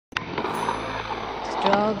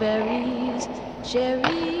Strawberries,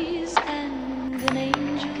 cherries, and an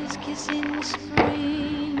angel's kiss in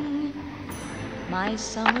spring. My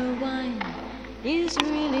summer wine is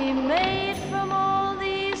really made from all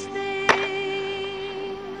these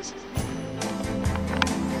things.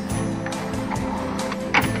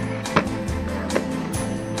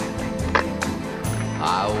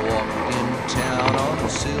 I walked in town on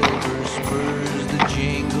silver spurs that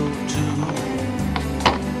jingle too,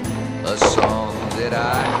 a song that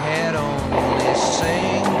I had only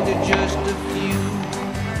sang to just a few.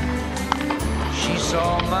 She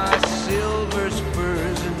saw my silver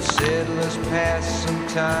spurs and said, let's pass some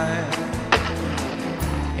time,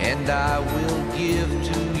 and I will give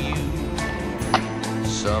to you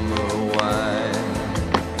summer wine.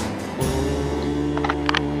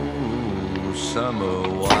 Oh, summer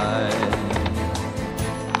wine.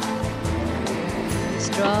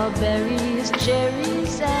 Strawberries,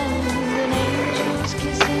 cherries, and an angel's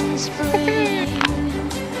kiss in spring.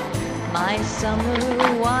 My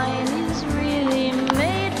summer wine is really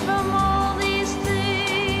made from all these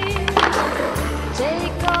things.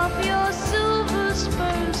 Take off your silver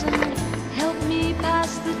spurs and help me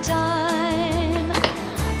pass the time,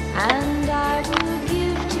 and I will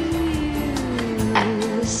give to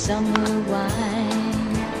you summer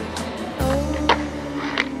wine. Oh,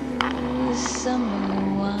 summer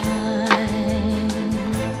wine.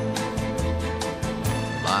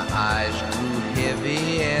 My eyes grew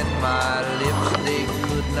heavy and my lips, they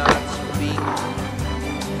could not speak.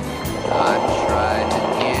 I tried to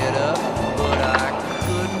get up, but I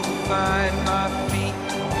couldn't find my feet.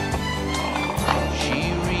 She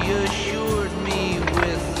reassured me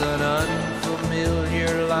with an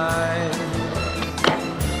unfamiliar line,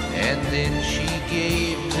 and then she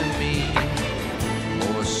gave to me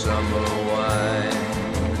more summer wine.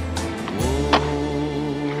 Oh,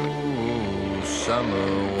 summer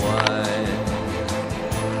wine.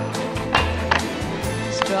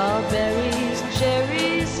 Strawberries,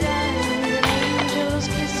 cherries, and an angel's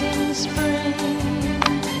kiss in spring.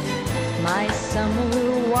 My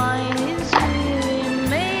summer wine is really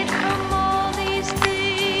made from all these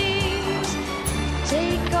things.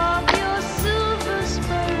 Take off your silver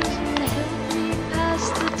spurs and help me pass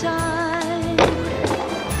the time,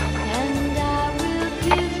 and I will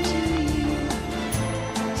give to you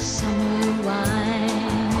summer wine.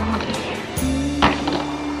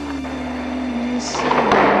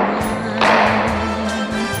 Summer wine.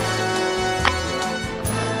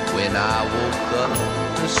 When I woke up,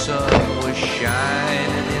 the sun was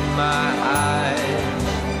shining in my eyes.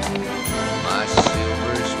 My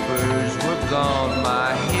silver spurs were gone,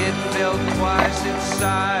 my head felt twice its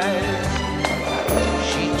size.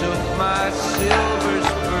 She took my silver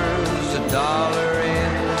spurs, $1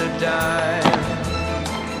 and a dime,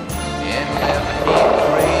 and left me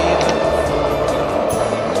craving for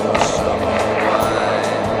more summer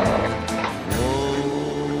wine.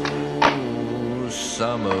 Oh,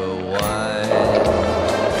 summer wine.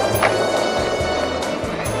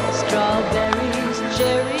 Strawberries,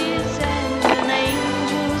 cherries,